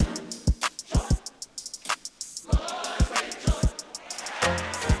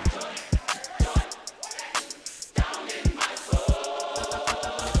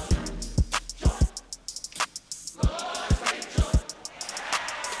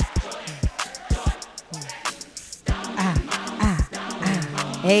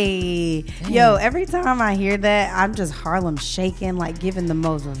Hey, yo, every time I hear that, I'm just Harlem shaking, like giving the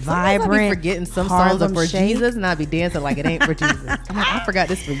most vibrant. I be forgetting some Harlem songs are for shake. Jesus, and I be dancing like it ain't for Jesus. I'm like, I forgot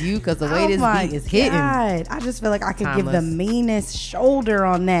this for you because the way this beat is hitting. God. I just feel like I could give the meanest shoulder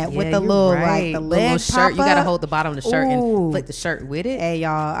on that with the little like the leg shirt. You pop gotta up. hold the bottom of the shirt and flick the shirt with it. Hey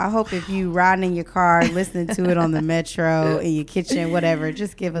y'all, I hope if you riding in your car, listening to it on the metro, in your kitchen, whatever,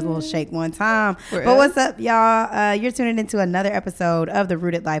 just give us a little shake one time. But what's up, y'all? You're tuning into another episode of the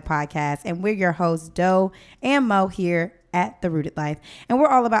Rooted Life Podcast, and we're your hosts, Doe and Mo, here at The Rooted Life. And we're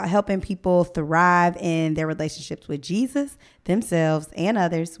all about helping people thrive in their relationships with Jesus, themselves, and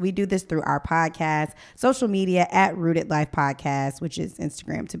others. We do this through our podcast, social media at Rooted Life Podcast, which is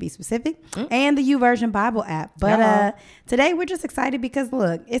Instagram to be specific, and the YouVersion Bible app. But today we're just excited because,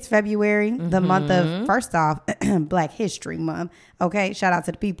 look, it's February, the month of, first off, Black History Month. Okay, shout out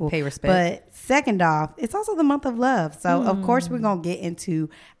to the people. Pay respect. But second off, it's also the month of love. So, of course, we're going to get into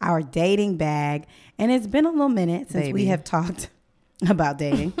our dating bag. And it's been a little minute since we have talked about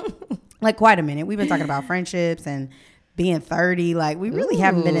dating. Like, quite a minute. We've been talking about friendships and being 30. Like, we really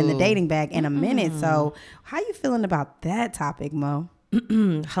haven't been in the dating bag in a minute. So, how you feeling about that topic, Mo?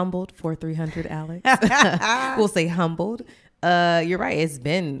 Humbled for 300, Alex. We'll say humbled. You're right. It's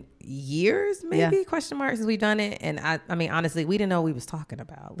been years, maybe, question mark, since we've done it. And I mean, honestly, we didn't know what we was talking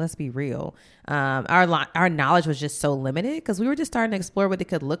about. Let's be real. Our knowledge was just so limited because we were just starting to explore what it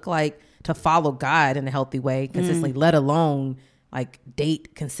could look like to follow God in a healthy way consistently, let alone like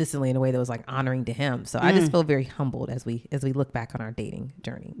date consistently in a way that was like honoring to him. So I just feel very humbled as we look back on our dating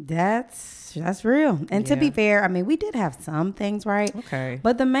journey. That's real. And to be fair, I mean, we did have some things right. Okay.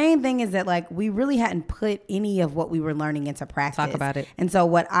 But the main thing is that like we really hadn't put any of what we were learning into practice. Talk about it. And so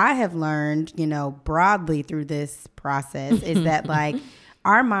what I have learned, broadly through this process is that like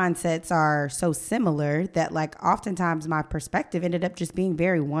our mindsets are so similar that like oftentimes my perspective ended up just being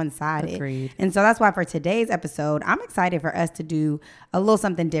very one-sided. Agreed. And so that's why for today's episode, I'm excited for us to do a little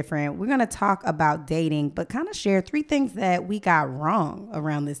something different. We're going to talk about dating, but kind of share 3 things that we got wrong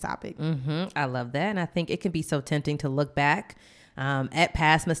around this topic. I love that. And I think it can be so tempting to look back at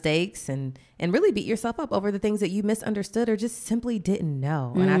past mistakes and really beat yourself up over the things that you misunderstood or just simply didn't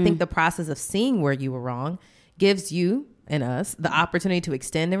know. And I think the process of seeing where you were wrong gives you and us the opportunity to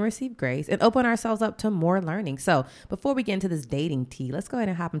extend and receive grace and open ourselves up to more learning. So before we get into this dating tea, let's go ahead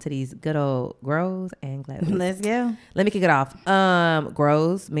and hop into these good old grows and glads. Let's go. Let me kick it off.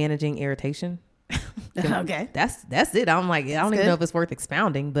 Grows, managing irritation. Okay. That's it. I'm like, I don't even know if it's worth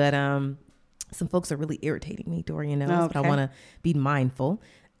expounding, but some folks are really irritating me, Dorian knows, but I want to be mindful.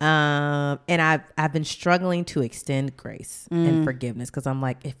 And I've been struggling to extend grace and forgiveness because I'm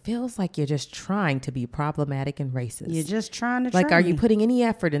like, it feels like you're just trying to be problematic and racist. You're just trying to are you putting any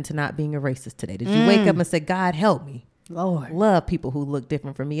effort into not being a racist today? Did you wake up and say, God, help me? Lord. Love people who look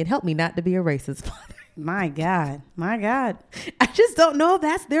different from me and help me not to be a racist. My God. I just don't know if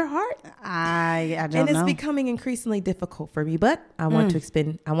that's their heart. I don't know. And it's becoming increasingly difficult for me, but I want to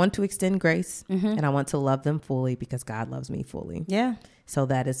extend grace and I want to love them fully because God loves me fully. Yeah. So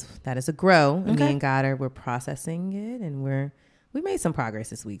that is a grow. And me and God we're processing it and we made some progress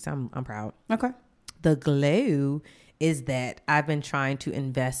this week. So I'm proud. Okay. The glow is that I've been trying to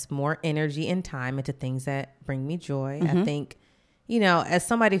invest more energy and time into things that bring me joy. I think, as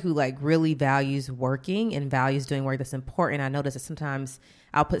somebody who like really values working and values doing work that's important, I notice that sometimes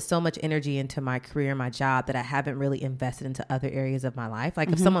I'll put so much energy into my career, my job, that I haven't really invested into other areas of my life.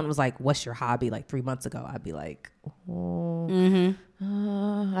 Like if someone was like, what's your hobby? Like 3 months ago, I'd be like,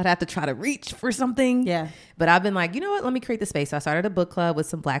 I'd have to try to reach for something. Yeah. But I've been like, you know what? Let me create the space. So I started a book club with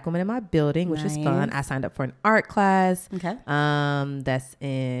some Black women in my building, which was fun. I signed up for an art class. Okay. That's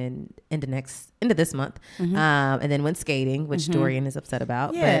into this month. And then went skating, which Dorian is upset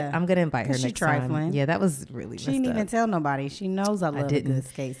about. Yeah. But I'm gonna invite her next time. Yeah, that was really messed up. She didn't even tell nobody. She knows I love a good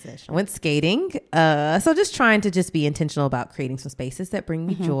skate session. I went skating. So just trying to just be intentional about creating some spaces that bring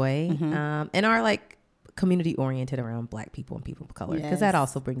me joy and are like community oriented around Black people and people of color because that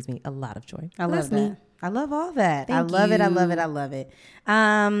also brings me a lot of joy. I love that. I love all that. I love it.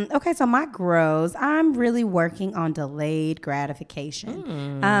 Okay, so my grows, I'm really working on delayed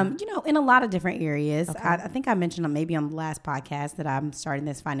gratification. In a lot of different areas. Okay. I think I mentioned maybe on the last podcast that I'm starting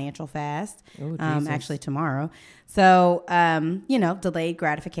this financial fast. Actually tomorrow. So, delayed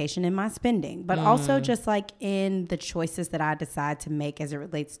gratification in my spending, but also just like in the choices that I decide to make as it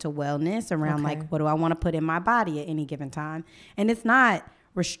relates to wellness around like, what do I want to put in my body at any given time? And it's not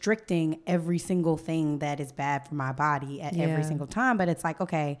restricting every single thing that is bad for my body at every single time. But it's like,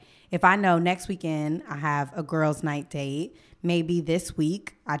 okay, if I know next weekend I have a girls' night date, maybe this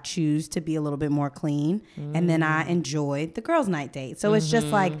week I choose to be a little bit more clean and then I enjoy the girls' night date. So it's just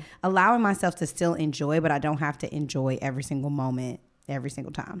like allowing myself to still enjoy, but I don't have to enjoy every single moment every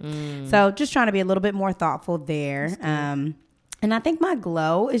single time. So just trying to be a little bit more thoughtful there. And I think my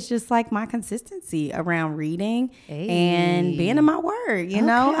glow is just like my consistency around reading and being in my word. You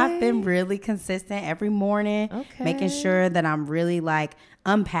know, I've been really consistent every morning, making sure that I'm really like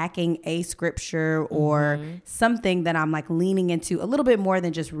unpacking a scripture or something that I'm like leaning into a little bit more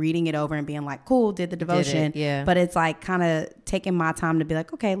than just reading it over and being like, cool, did the devotion. But it's like kind of taking my time to be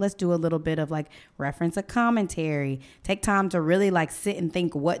like, okay, let's do a little bit of like reference a commentary, take time to really like sit and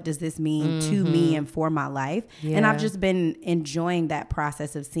think, what does this mean to me and for my life? And I've just been enjoying that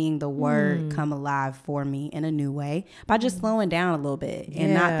process of seeing the word come alive for me in a new way by just slowing down a little bit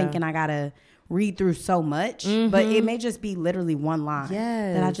and not thinking I gotta read through so much, but it may just be literally one line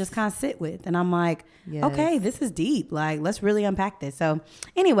that I just kind of sit with. And I'm like, okay, this is deep. Like, let's really unpack this. So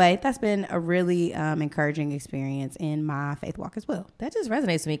anyway, that's been a really encouraging experience in my faith walk as well. That just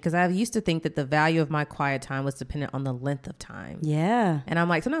resonates with me because I used to think that the value of my quiet time was dependent on the length of time. Yeah. And I'm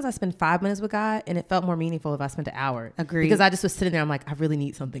like, sometimes I spend 5 minutes with God and it felt more meaningful if I spent an hour. Agreed. Because I just was sitting there. I'm like, I really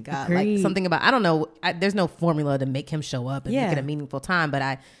need something, God. Agreed. Like something about, I don't know. There's no formula to make him show up and make it a meaningful time. But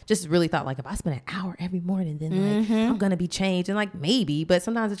I just really thought like, if I spend an hour every morning, then like I'm going to be changed. And like maybe, but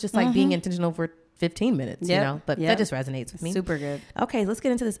sometimes it's just like being intentional for 15 minutes, you know, but that just resonates with me. Super good. Okay, let's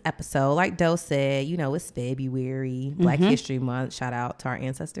get into this episode. Like Doe said, you know, it's February, Black History Month. Shout out to our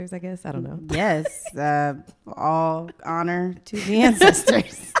ancestors, I guess. I don't know. Yes. All honor to the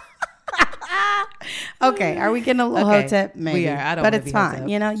ancestors. Okay, are we getting a little Hotep? Maybe. We are. I don't but want to it's be fine. Hotep.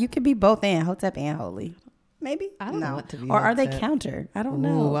 You know, you could be both in Hotep and Holy. Maybe I don't know what to be. Or are they Hotep. counter? I don't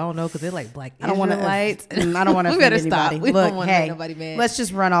know. Ooh, I don't know because they're like Black I don't want Israelites. to. I don't want to. We better anybody. stop. We Look, don't want to make nobody mad. Let's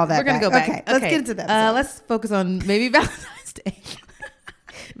just run all that. We're gonna go back. Okay, let's get into that. Let's focus on maybe Valentine's Day.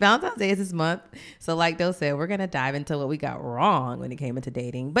 Valentine's Day is this month. So like Doe said, we're going to dive into what we got wrong when it came into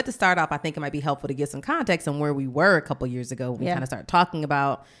dating. But to start off, I think it might be helpful to give some context on where we were a couple years ago when we kind of started talking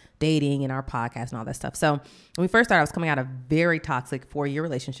about dating and our podcast and all that stuff. So when we first started, I was coming out of a very toxic 4-year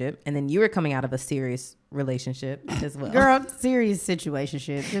relationship. And then you were coming out of a serious relationship as well. Girl, serious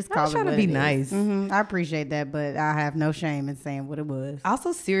situationship. Just call it trying what to be it is. nice. I appreciate that, but I have no shame in saying what it was.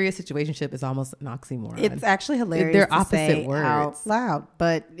 Also, serious situationship is almost an oxymoron. It's actually hilarious. They're to opposite say words out loud,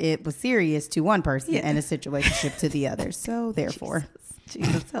 but it was serious to one person and a situationship to the other. So therefore,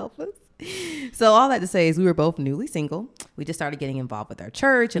 Jesus help us. So all that to say is we were both newly single. We just started getting involved with our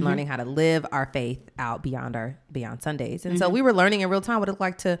church and learning how to live our faith out beyond Sundays. And so we were learning in real time what it looked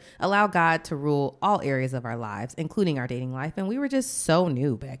like to allow God to rule all areas of our lives, including our dating life. And we were just so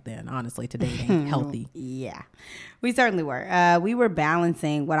new back then, honestly, to dating healthy. Yeah, we certainly were. We were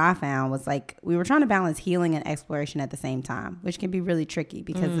balancing. What I found was like we were trying to balance healing and exploration at the same time, which can be really tricky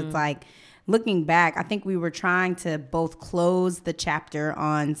because it's like, looking back, I think we were trying to both close the chapter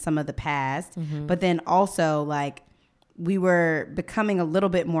on some of the past, but then also like we were becoming a little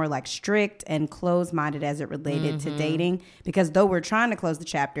bit more like strict and closed-minded as it related to dating, because though we're trying to close the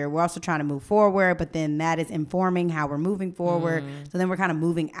chapter, we're also trying to move forward, but then that is informing how we're moving forward. So then we're kind of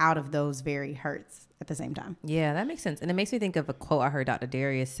moving out of those very hurts at the same time. Yeah, that makes sense. And it makes me think of a quote I heard Dr.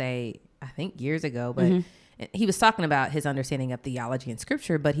 Darius say, I think years ago, but he was talking about his understanding of theology and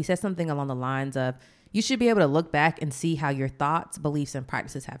scripture, but he said something along the lines of, you should be able to look back and see how your thoughts, beliefs, and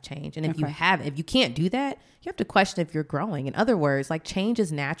practices have changed. And if you can't do that, you have to question if you're growing. In other words, like change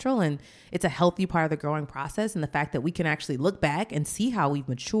is natural and it's a healthy part of the growing process. And the fact that we can actually look back and see how we've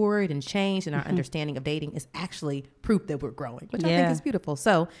matured and changed in our understanding of dating is actually proof that we're growing, which I think is beautiful.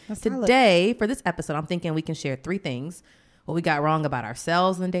 So today for this episode, I'm thinking we can share 3 things. What we got wrong about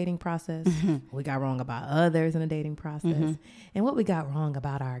ourselves in the dating process, what we got wrong about others in the dating process, and what we got wrong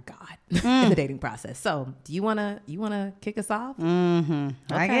about our God in the dating process. So do you wanna kick us off? Okay.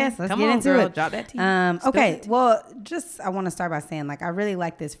 I guess let's Come get on, into girl. it. Drop that tea. Okay. Well, I want to start by saying like I really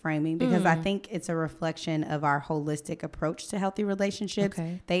like this framing because I think it's a reflection of our holistic approach to healthy relationships.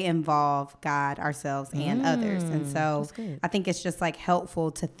 They involve God, ourselves, and others. And so I think it's just like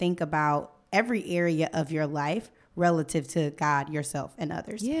helpful to think about every area of your life relative to God, yourself, and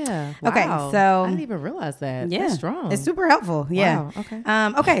others. Yeah. Wow. Okay. So I didn't even realize that. Yeah. That's strong. It's super helpful. Yeah. Wow. Okay.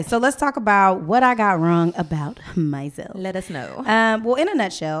 Okay. So let's talk about what I got wrong about myself. Let us know. Well, in a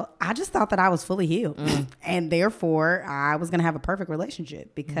nutshell, I just thought that I was fully healed and therefore I was going to have a perfect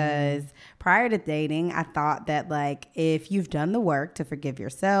relationship because prior to dating, I thought that like if you've done the work to forgive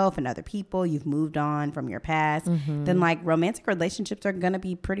yourself and other people, you've moved on from your past, then like romantic relationships are going to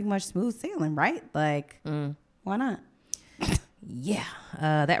be pretty much smooth sailing, right? Like, why not? Yeah,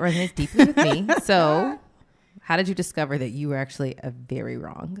 that resonates deeply with me. So how did you discover that you were actually very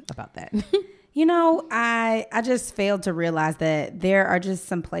wrong about that? You know, I just failed to realize that there are just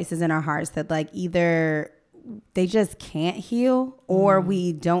some places in our hearts that like either they just can't heal or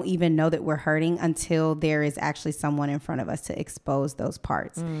we don't even know that we're hurting until there is actually someone in front of us to expose those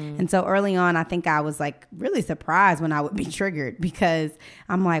parts. And so early on, I think I was like really surprised when I would be triggered because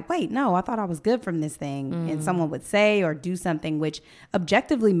I'm like, wait, no, I thought I was good from this thing. And someone would say or do something, which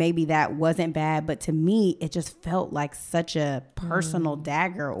objectively, maybe that wasn't bad. But to me, it just felt like such a personal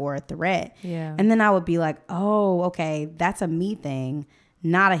dagger or a threat. Yeah. And then I would be like, oh, okay, that's a me thing,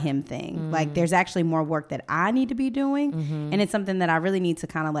 not a him thing. Like there's actually more work that I need to be doing. And it's something that I really need to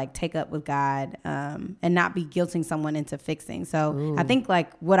kind of like take up with God and not be guilting someone into fixing. So I think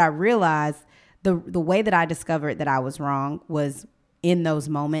like what I realized, the way that I discovered that I was wrong was in those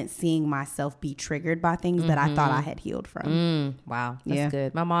moments, seeing myself be triggered by things that I thought I had healed from. Wow. That's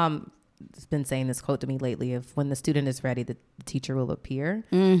good. My mom has been saying this quote to me lately of when the student is ready, the teacher will appear,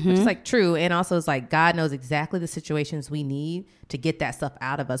 which is like true. And also it's like God knows exactly the situations we need to get that stuff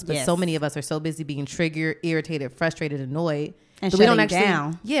out of us. But so many of us are so busy being triggered, irritated, frustrated, annoyed. And that we don't shutting actually,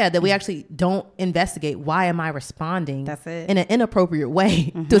 down. that we actually don't investigate why am I responding That's it. in an inappropriate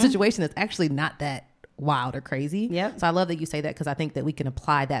way to a situation that's actually not that wild or crazy. Yep. So I love that you say that because I think that we can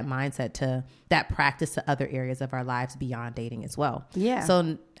apply that mindset to that practice to other areas of our lives beyond dating as well. Yeah.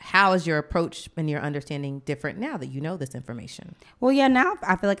 So how is your approach and your understanding different now that you know this information? Well, yeah, now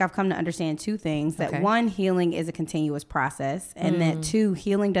I feel like I've come to understand two things. That one, healing is a continuous process. And that two,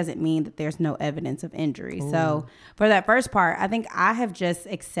 healing doesn't mean that there's no evidence of injury. So for that first part, I think I have just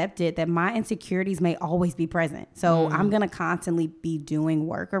accepted that my insecurities may always be present. So I'm going to constantly be doing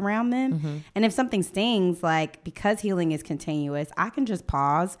work around them. And if something stings, like because healing is continuous, I can just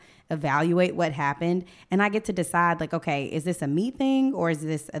pause, evaluate what happened, and I get to decide like, okay, is this a me thing or is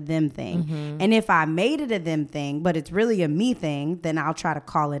this a them thing? And if I made it a them thing, but it's really a me thing, then I'll try to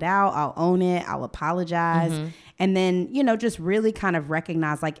call it out. I'll own it. I'll apologize. And then, you know, just really kind of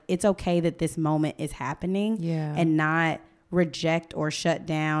recognize like it's okay that this moment is happening and not reject or shut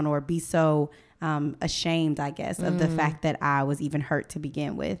down or be so ashamed, I guess, of the fact that I was even hurt to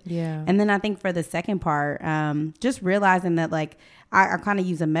begin with. Yeah. And then I think for the second part, just realizing that like I kind of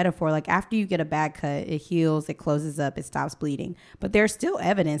use a metaphor, like after you get a bad cut, it heals, it closes up, it stops bleeding. But there's still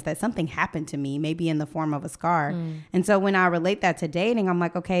evidence that something happened to me, maybe in the form of a scar. And so when I relate that to dating, I'm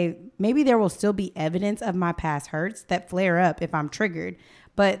like, okay, maybe there will still be evidence of my past hurts that flare up if I'm triggered.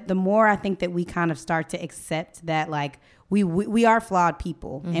 But the more I think that we kind of start to accept that like we are flawed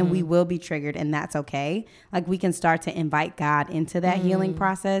people and we will be triggered and that's okay. Like we can start to invite God into that healing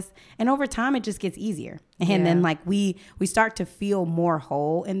process. And over time, it just gets easier. And then like we start to feel more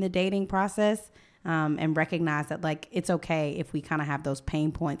whole in the dating process and recognize that like it's okay if we kind of have those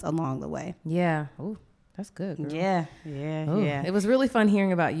pain points along the way. Yeah. Ooh. That's good, girl. Yeah. It was really fun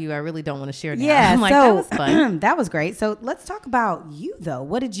hearing about you. I really don't want to share now. Yeah, I'm like, that was fun. That was great. So let's talk about you, though.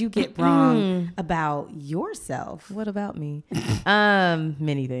 What did you get wrong about yourself? What about me?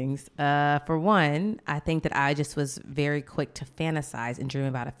 Many things. For one, I think that I just was very quick to fantasize and dream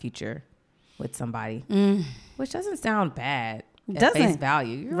about a future with somebody, which doesn't sound bad at face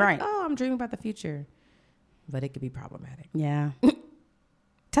value. You're right. Like, oh, I'm dreaming about the future, but it could be problematic. Yeah.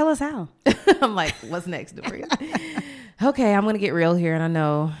 Tell us how. I'm like, what's next, Doria? Okay, I'm going to get real here. And I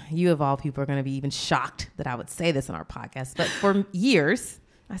know you of all people are going to be even shocked that I would say this on our podcast. But for years,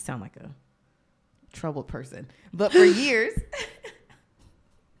 I sound like a troubled person. But for years.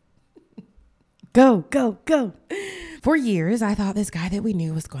 Go. For years, I thought this guy that we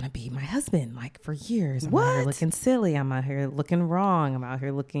knew was going to be my husband. Like for years. I'm out here looking silly. I'm out here looking wrong. I'm out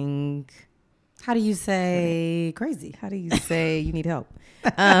here looking... How do you say crazy? How do you say you need help?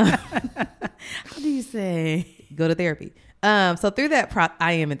 How do you say go to therapy? So through that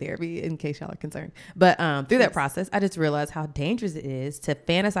I am in therapy in case y'all are concerned. But through that process, I just realized how dangerous it is to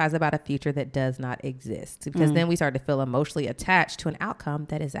fantasize about a future that does not exist. Because then we start to feel emotionally attached to an outcome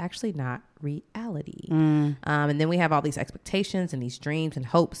that is actually not reality. And then we have all these expectations and these dreams and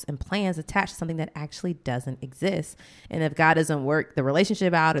hopes and plans attached to something that actually doesn't exist. And if God doesn't work the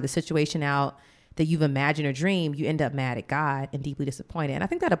relationship out or the situation out, that you've imagined or dreamed, you end up mad at God and deeply disappointed. And I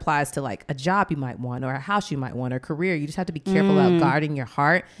think that applies to like a job you might want, or a house you might want, or a career. You just have to be careful about guarding your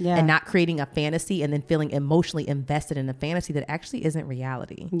heart and not creating a fantasy and then feeling emotionally invested in a fantasy that actually isn't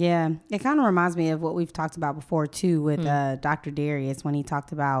reality. Yeah. It kind of reminds me of what we've talked about before too with Dr. Darius, when he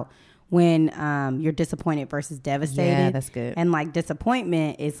talked about when you're disappointed versus devastated. Yeah, that's good. And like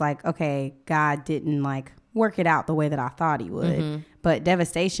disappointment is like, okay, God didn't like work it out the way that I thought he would. But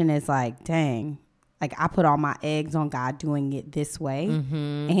devastation is like, dang, like I put all my eggs on God doing it this way.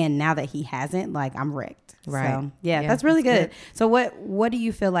 And now that he hasn't, like I'm wrecked. Right. So yeah, that's really good. So what do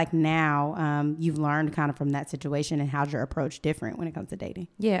you feel like now you've learned kind of from that situation, and how's your approach different when it comes to dating?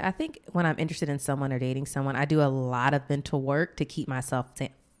 Yeah, I think when I'm interested in someone or dating someone, I do a lot of mental work to keep myself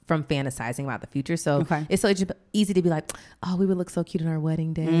from fantasizing about the future. So it's so easy to be like, oh, we would look so cute on our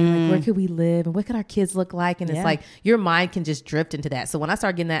wedding day. Like, where could we live? And what could our kids look like? And it's like, your mind can just drift into that. So when I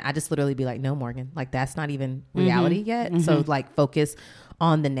start getting that, I just literally be like, no, Morgan, like that's not even reality yet. So like focus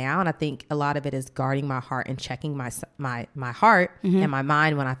on the now. And I think a lot of it is guarding my heart and checking my heart and my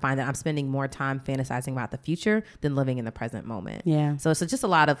mind when I find that I'm spending more time fantasizing about the future than living in the present moment. Yeah. So it's just a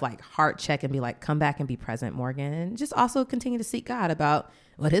lot of like heart check and be like, come back and be present, Morgan. And just also continue to seek God about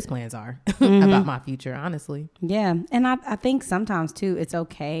what his plans are about my future, honestly. Yeah. And I think sometimes too, it's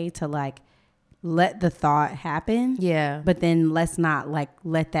okay to like let the thought happen. Yeah. But then let's not like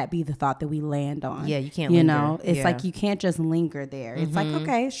let that be the thought that we land on. Yeah, you can't You linger. know, it's like you can't just linger there. It's like,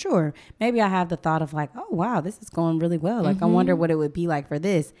 okay, sure. Maybe I have the thought of like, oh, wow, this is going really well. Like, I wonder what it would be like for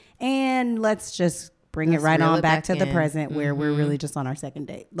this. And let's just bring it right on back to the present where we're really just on our second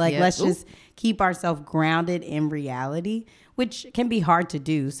date. Like, let's just keep ourselves grounded in reality, which can be hard to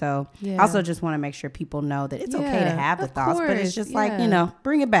do. So I also just want to make sure people know that it's okay to have the thoughts, but it's just like, you know,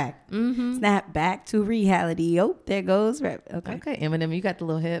 bring it back. Snap back to reality. Oh, there goes. Okay. Eminem, you got the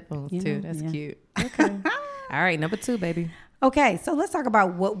little headphones too. That's cute. Okay. All right. Number 2, baby. Okay, so let's talk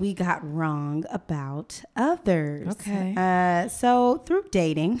about what we got wrong about others. Okay. So through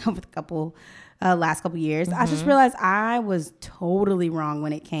dating over the last couple years, I just realized I was totally wrong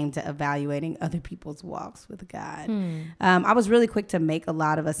when it came to evaluating other people's walks with God. I was really quick to make a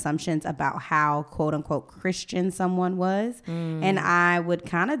lot of assumptions about how quote unquote Christian someone was. And I would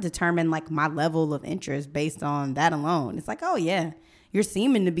kind of determine like my level of interest based on that alone. It's like, oh yeah, you're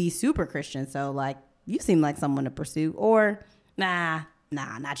seeming to be super Christian. So like you seem like someone to pursue, or nah,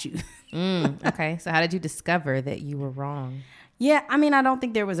 not you. Okay. So how did you discover that you were wrong? Yeah, I mean, I don't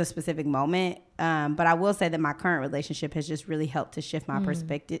think there was a specific moment, but I will say that my current relationship has just really helped to shift my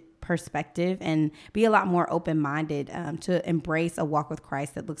perspective and be a lot more open-minded to embrace a walk with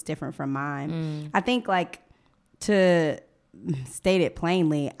Christ that looks different from mine. I think, like, to state it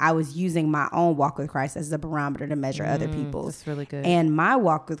plainly, I was using my own walk with Christ as a barometer to measure other people's. That's really good. And my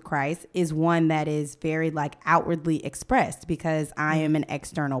walk with Christ is one that is very like outwardly expressed because I am an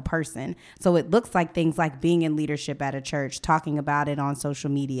external person. So it looks like things like being in leadership at a church, talking about it on social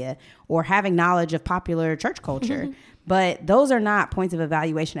media, or having knowledge of popular church culture. But those are not points of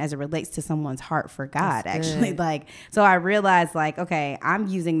evaluation as it relates to someone's heart for God, actually. Like, so I realized like, okay, I'm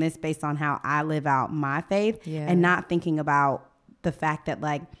using this based on how I live out my faith and not thinking about the fact that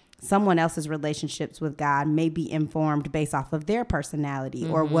like someone else's relationships with God may be informed based off of their personality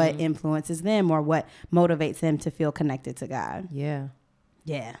or what influences them or what motivates them to feel connected to God. Yeah.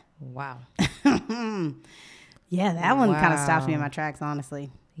 Yeah. Wow. Yeah, that one kind of stops me in my tracks,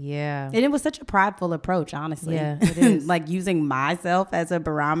 honestly. Yeah. And it was such a prideful approach, honestly. Yeah, it is. Like using myself as a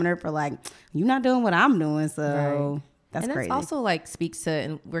barometer for like, you're not doing what I'm doing. So that's crazy. And also like speaks to,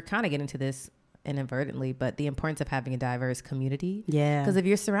 and we're kind of getting to this inadvertently, but the importance of having a diverse community. Yeah. Because if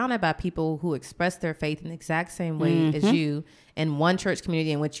you're surrounded by people who express their faith in the exact same way as you, and one church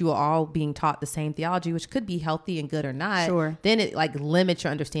community in which you are all being taught the same theology, which could be healthy and good or not, then it like limits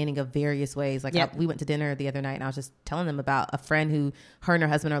your understanding of various ways. Like we went to dinner the other night and I was just telling them about a friend who her and her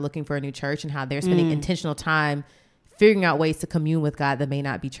husband are looking for a new church and how they're spending intentional time figuring out ways to commune with God that may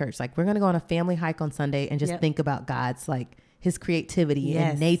not be church. Like we're going to go on a family hike on Sunday and just think about God's like his creativity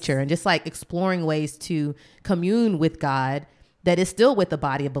and nature and just like exploring ways to commune with God that is still with the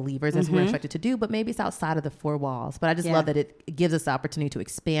body of believers as we're instructed to do, but maybe it's outside of the 4 walls. But I just love that it gives us the opportunity to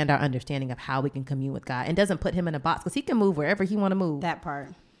expand our understanding of how we can commune with God and doesn't put him in a box because he can move wherever he want to move. That part.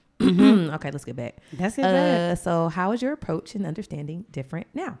 Okay, let's get back. That's good. So how is your approach and understanding different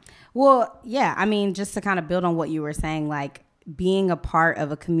now? Well, yeah, I mean, just to kind of build on what you were saying, like being a part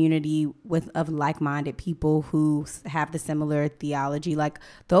of a community of like-minded people who have the similar theology, like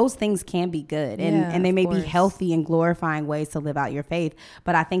those things can be good, and they may be healthy and glorifying ways to live out your faith.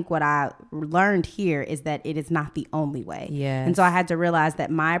 But I think what I learned here is that it is not the only way. And so I had to realize that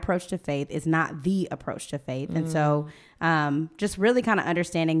my approach to faith is not the approach to faith. And so just really kind of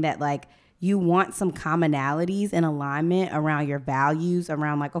understanding that, like, you want some commonalities and alignment around your values,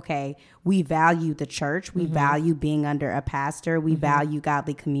 around like, okay, we value the church. We value being under a pastor. We value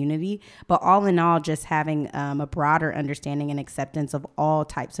godly community. But all in all, just having a broader understanding and acceptance of all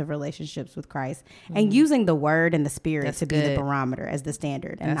types of relationships with Christ and using the word and the spirit to be the barometer as the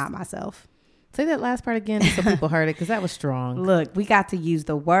standard and not myself. Say that last part again so people heard it, because that was strong. Look, we got to use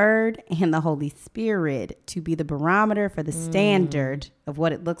the word and the Holy Spirit to be the barometer for the standard of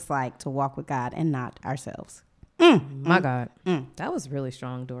what it looks like to walk with God and not ourselves. My God. That was really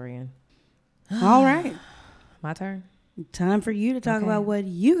strong, Dorian. All right. My turn. Time for you to talk about what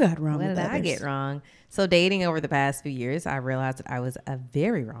you got wrong with others. What did I get wrong? So dating over the past few years, I realized that I was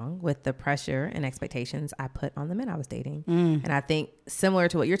very wrong with the pressure and expectations I put on the men I was dating. And I think similar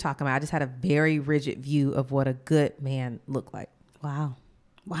to what you're talking about, I just had a very rigid view of what a good man looked like. Wow.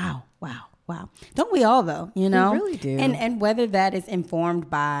 Don't we all, though? You know? We really do. And whether that is informed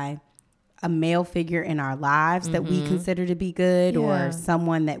by a male figure in our lives that we consider to be good, or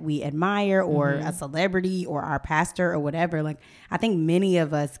someone that we admire, or a celebrity, or our pastor, or whatever. Like, I think many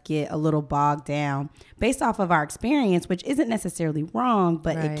of us get a little bogged down based off of our experience, which isn't necessarily wrong,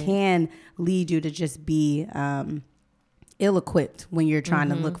 but it can lead you to just be ill-equipped when you're trying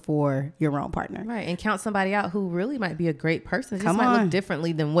to look for your own partner. Right. And count somebody out who really might be a great person. It just might look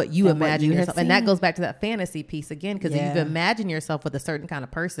differently than what you imagine yourself. And that goes back to that fantasy piece again, because if you imagine yourself with a certain kind of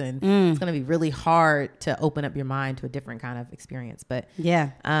person, it's going to be really hard to open up your mind to a different kind of experience. But I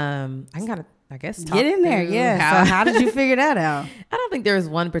can kind of, I guess, get in there. So how did you figure that out? I don't think there's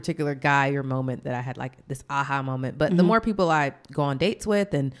one particular guy or moment that I had like this aha moment, but the more people I go on dates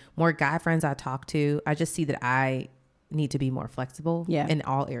with and more guy friends I talk to, I just see that I need to be more flexible in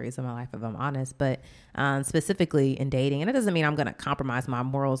all areas of my life, if I'm honest, but specifically in dating. And it doesn't mean I'm going to compromise my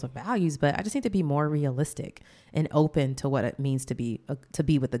morals or values, but I just need to be more realistic and open to what it means to be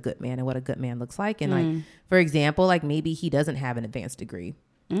with a good man and what a good man looks like. And like, for example, like maybe he doesn't have an advanced degree.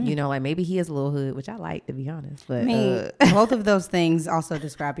 You know, like maybe he is a little hood, which I like, to be honest. But both of those things also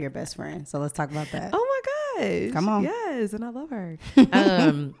describe your best friend. So let's talk about that. Oh my gosh. Come on. Yes. And I love her.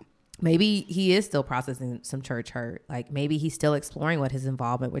 Maybe he is still processing some church hurt. Like maybe he's still exploring what his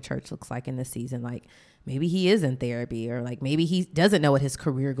involvement with church looks like in this season. Like maybe he is in therapy, or like maybe he doesn't know what his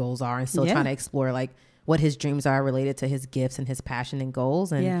career goals are and still trying to explore like what his dreams are related to his gifts and his passion and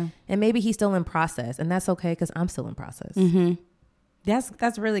goals. And maybe he's still in process, and that's okay, because I'm still in process.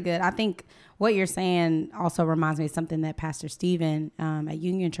 That's really good. I think what you're saying also reminds me of something that Pastor Stephen at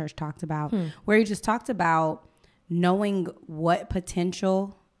Union Church talked about, where he just talked about knowing what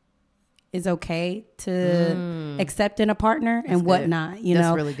potential is okay to accept in a partner and what not, you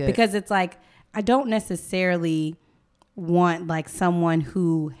know, really good. Because it's like, I don't necessarily want like someone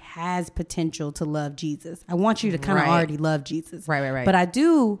who has potential to love Jesus. I want you to kind of already love Jesus. Right. But I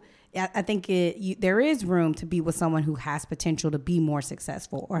think there is room to be with someone who has potential to be more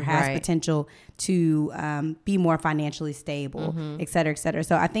successful, or has potential to be more financially stable, et cetera, et cetera.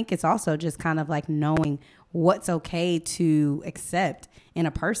 So I think it's also just kind of like knowing what's okay to accept in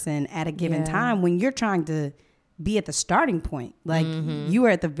a person at a given time when you're trying to be at the starting point. Like you are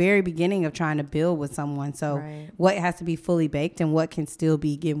at the very beginning of trying to build with someone. So what has to be fully baked and what can still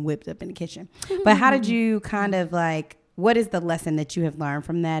be getting whipped up in the kitchen. But how did you kind of like, what is the lesson that you have learned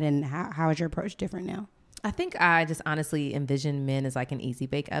from that, and how is your approach different now? I think I just honestly envision men as like an easy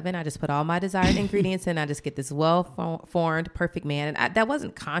bake oven. I just put all my desired ingredients in. I just get this well-formed, perfect man. And that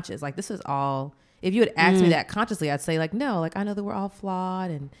wasn't conscious. Like this was all, if you had asked me that consciously, I'd say like, no, like I know that we're all flawed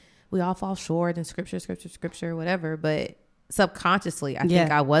and we all fall short in scripture, whatever. But subconsciously, I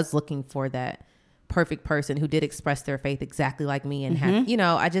think I was looking for that perfect person who did express their faith exactly like me and had, you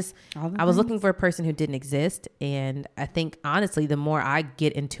know, I was looking for a person who didn't exist. And I think honestly, the more I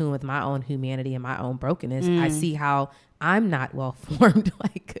get in tune with my own humanity and my own brokenness, I see how I'm not well formed.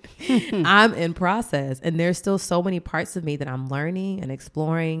 Like I'm in process, and there's still so many parts of me that I'm learning and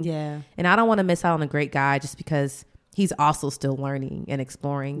exploring. And I don't want to miss out on a great guy just because he's also still learning and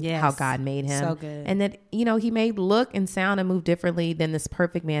exploring how God made him. So good. And that, you know, he may look and sound and move differently than this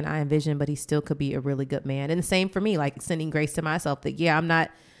perfect man I envision, but he still could be a really good man. And the same for me, like extending grace to myself that, I'm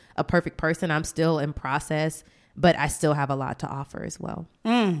not a perfect person. I'm still in process, but I still have a lot to offer as well.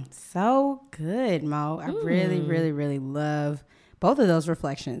 So good, Mo. I really, really, really love both of those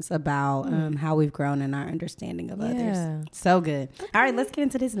reflections about how we've grown in our understanding of others. So good. Okay. All right, let's get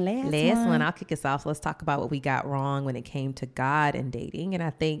into this last one. I'll kick us off. So let's talk about what we got wrong when it came to God and dating. And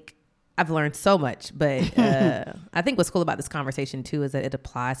I think I've learned so much, but I think what's cool about this conversation too is that it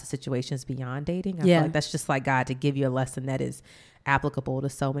applies to situations beyond dating. I feel like that's just like God to give you a lesson that is applicable to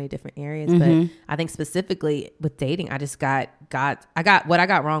so many different areas. But I think specifically with dating, I what I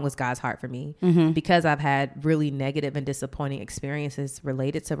got wrong was God's heart for me, because I've had really negative and disappointing experiences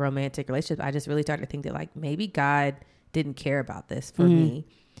related to romantic relationships. I just really started to think that like maybe God didn't care about this for me.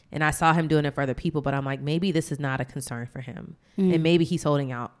 And I saw him doing it for other people, but I'm like, maybe this is not a concern for him. And maybe he's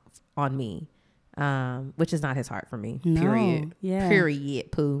holding out on me, which is not his heart for me. Period.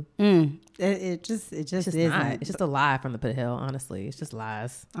 Period. Poo. It just is. It's just a lie from the pit of hell. Honestly, it's just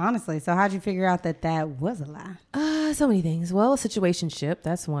lies. Honestly, so how'd you figure out that was a lie? So many things. Well, a situationship.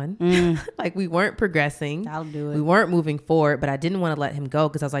 That's one. Like we weren't progressing. That'll do it. We weren't moving forward, but I didn't want to let him go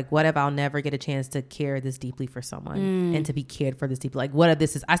because I was like, what if I'll never get a chance to care this deeply for someone and to be cared for this deeply? Like, what if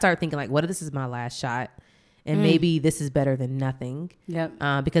this is? I started thinking like, what if this is my last shot? And maybe this is better than nothing.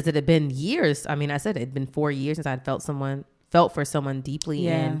 Yep. Because it had been years. I mean, I said it had been 4 years since I'd felt for someone deeply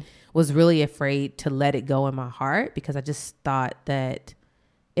and was really afraid to let it go in my heart, because I just thought that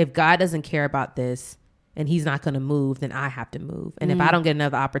if God doesn't care about this and he's not going to move, then I have to move. And if I don't get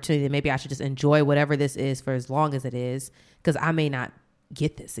another opportunity, then maybe I should just enjoy whatever this is for as long as it is, because I may not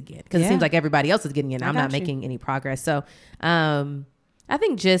get this again, because it seems like everybody else is getting it and I'm not making any progress. So I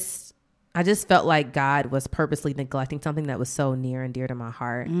think I just felt like God was purposely neglecting something that was so near and dear to my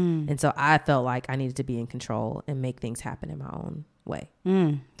heart. And so I felt like I needed to be in control and make things happen in my own way.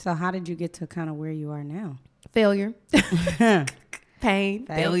 So how did you get to kind of where you are now? Failure. Pain. Thanks.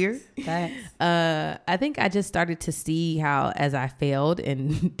 Failure. Thanks. I think I just started to see how, as I failed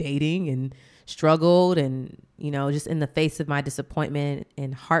in dating and struggled and, just in the face of my disappointment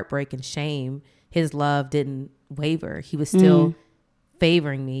and heartbreak and shame, his love didn't waver. He was still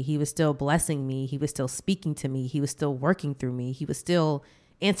favoring me. He was still blessing me. He was still speaking to me. He was still working through me. He was still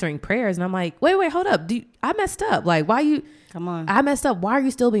answering prayers. And I'm like, wait, hold up. I messed up. Like, why you, come on, I messed up. Why are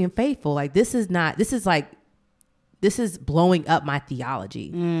you still being faithful? Like, this is blowing up my theology,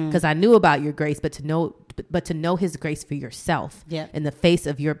 because I knew about your grace, but to know his grace for yourself in the face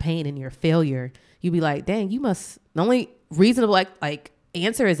of your pain and your failure, you'd be like, dang, the only reasonable, like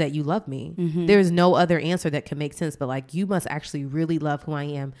answer is that you love me. There's no other answer that can make sense, but like, you must actually really love who I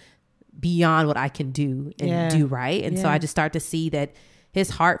am beyond what I can do and do right. And so I just start to see that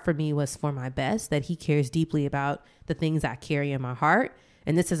his heart for me was for my best, that he cares deeply about the things I carry in my heart.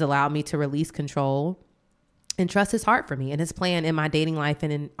 And this has allowed me to release control and trust his heart for me and his plan in my dating life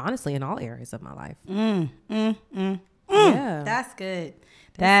and honestly in all areas of my life. Yeah, that's good.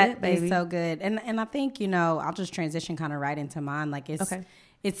 That is so good. And I think, I'll just transition kind of right into mine. Like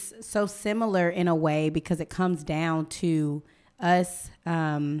it's so similar in a way, because it comes down to us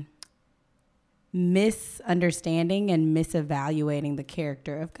misunderstanding and misevaluating the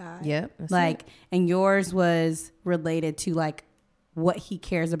character of God. Yep. And yours was related to like what he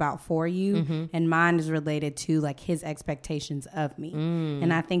cares about for you, and mine is related to like his expectations of me.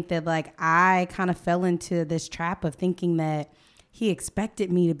 And I think that like I kind of fell into this trap of thinking that he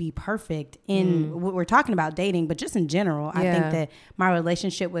expected me to be perfect in what we're talking about dating, but just in general. I think that my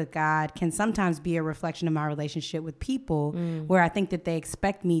relationship with God can sometimes be a reflection of my relationship with people, where I think that they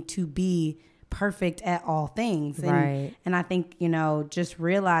expect me to be perfect at all things. And I think, just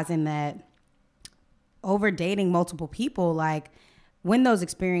realizing that over dating multiple people, like when those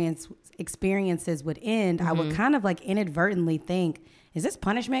experiences would end, I would kind of like inadvertently think, is this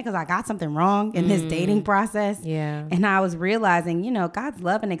punishment because I got something wrong in this dating process? Yeah. And I was realizing, God's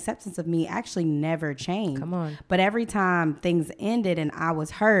love and acceptance of me actually never changed. Come on. But every time things ended and I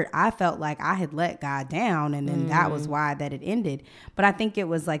was hurt, I felt like I had let God down, and then that was why that it ended. But I think it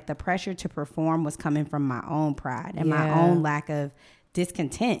was like the pressure to perform was coming from my own pride and my own lack of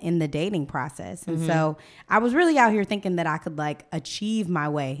discontent in the dating process. And so I was really out here thinking that I could like achieve my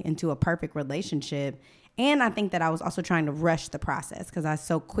way into a perfect relationship. And I think that I was also trying to rush the process because I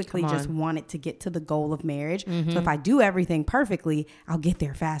so quickly just wanted to get to the goal of marriage. So if I do everything perfectly, I'll get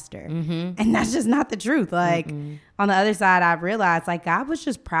there faster. And that's just not the truth. Like on the other side, I realized like God was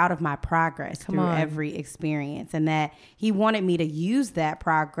just proud of my progress through every experience, and that he wanted me to use that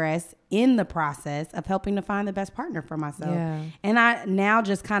progress in the process of helping to find the best partner for myself. And I now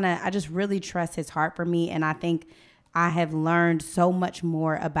just I just really trust his heart for me. And I think I have learned so much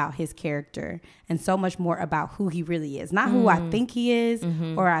more about his character and so much more about who he really is. Not who I think he is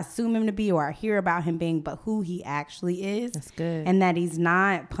or I assume him to be or I hear about him being, but who he actually is. That's good. And that he's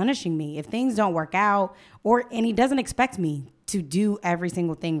not punishing me if things don't work out, and he doesn't expect me to do every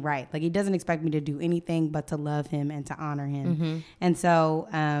single thing right. Like, he doesn't expect me to do anything but to love him and to honor him. And so,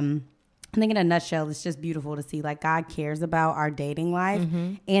 I think in a nutshell, it's just beautiful to see like God cares about our dating life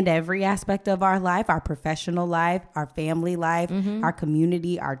and every aspect of our life, our professional life, our family life, our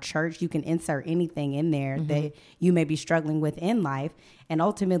community, our church. You can insert anything in there that you may be struggling with in life. And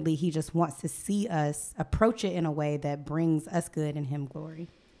ultimately, he just wants to see us approach it in a way that brings us good and him glory.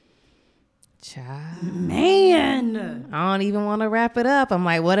 Child. Man, I don't even want to wrap it up. I'm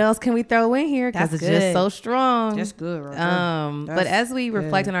like, what else can we throw in here? Because it's just so strong. Just good. But as we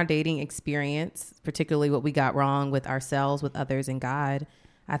reflect on our dating experience, particularly what we got wrong with ourselves, with others, and God,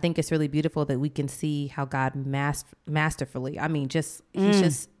 I think it's really beautiful that we can see how God masterfully, he just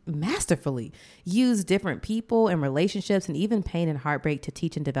masterfully used different people and relationships and even pain and heartbreak to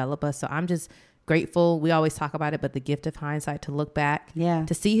teach and develop us. So I'm just grateful. We always talk about it, but the gift of hindsight, to look back,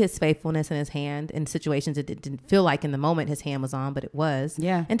 to see his faithfulness in his hand in situations it didn't feel like in the moment his hand was on, but it was.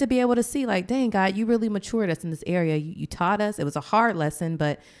 And to be able to see like, dang, God, you really matured us in this area. You taught us. It was a hard lesson,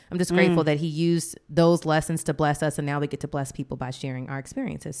 but I'm just grateful that he used those lessons to bless us. And now we get to bless people by sharing our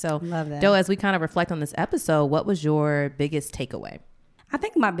experiences. So love that. Doe, as we kind of reflect on this episode, what was your biggest takeaway? I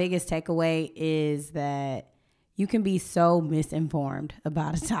think my biggest takeaway is that you can be so misinformed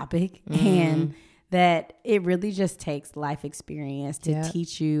about a topic and that it really just takes life experience to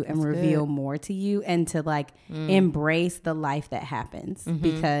teach you and reveal more to you and to like embrace the life that happens,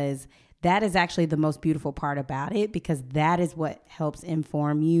 because that is actually the most beautiful part about it, because that is what helps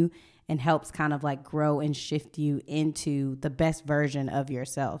inform you and helps kind of like grow and shift you into the best version of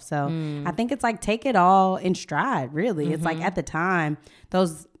yourself. So I think it's like, take it all in stride, really. It's like at the time,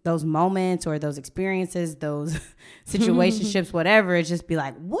 those moments or those experiences, those situationships, whatever, it's just be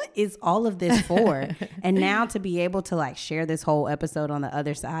like, what is all of this for? And now to be able to like share this whole episode on the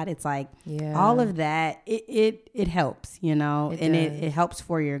other side, it's like all of that, it helps, you know, it helps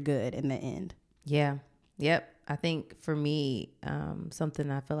for your good in the end. Yeah. Yep. I think for me, something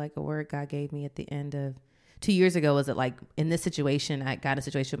I feel like a word God gave me at the end of 2 years ago was that like in this situation, I got in a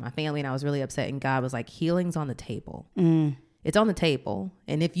situation with my family and I was really upset, and God was like, healing's on the table. It's on the table.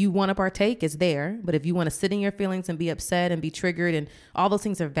 And if you want to partake, it's there. But if you want to sit in your feelings and be upset and be triggered, and all those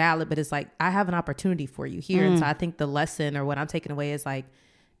things are valid, but it's like, I have an opportunity for you here. And so I think the lesson, or what I'm taking away, is like,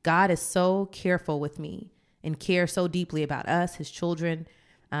 God is so careful with me and cares so deeply about us, his children,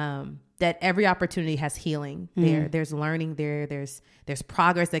 that every opportunity has healing there. There's learning there. There's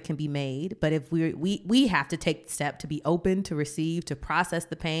progress that can be made. But if we have to take the step to be open, to receive, to process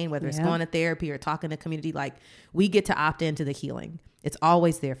the pain, whether it's going to therapy or talking to community, like we get to opt into the healing. It's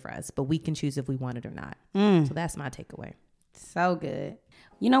always there for us, but we can choose if we want it or not. So that's my takeaway. So good.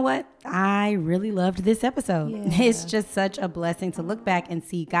 You know what? I really loved this episode. It's just such a blessing to look back and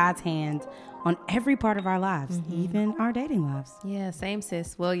see God's hand on every part of our lives, even our dating lives. Yeah, same,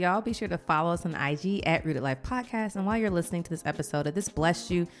 sis. Well, y'all be sure to follow us on IG at Rooted Life Podcast. And while you're listening to this episode, if this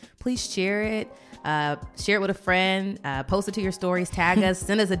blessed you, please share it. Share it with a friend. Post it to your stories. Tag us.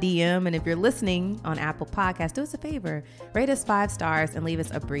 Send us a DM. And if you're listening on Apple Podcasts, do us a favor. Rate us 5 stars and leave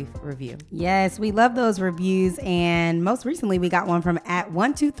us a brief review. Yes, we love those reviews. And most recently, we got one from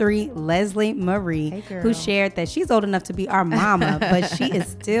 @123 Leslie Marie, who shared that she's old enough to be our mama, but she is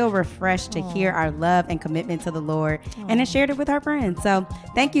still refreshed to hear our love and commitment to the Lord, and has shared it with her friends. So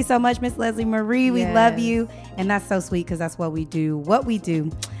thank you so much, Miss Leslie Marie. We love you. And that's so sweet, because that's what we do.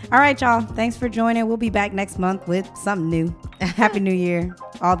 All right, y'all. Thanks for joining. We'll be back next month with something new. Happy New Year.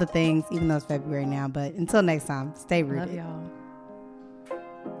 All the things, even though it's February now. But until next time, stay rooted. Love y'all.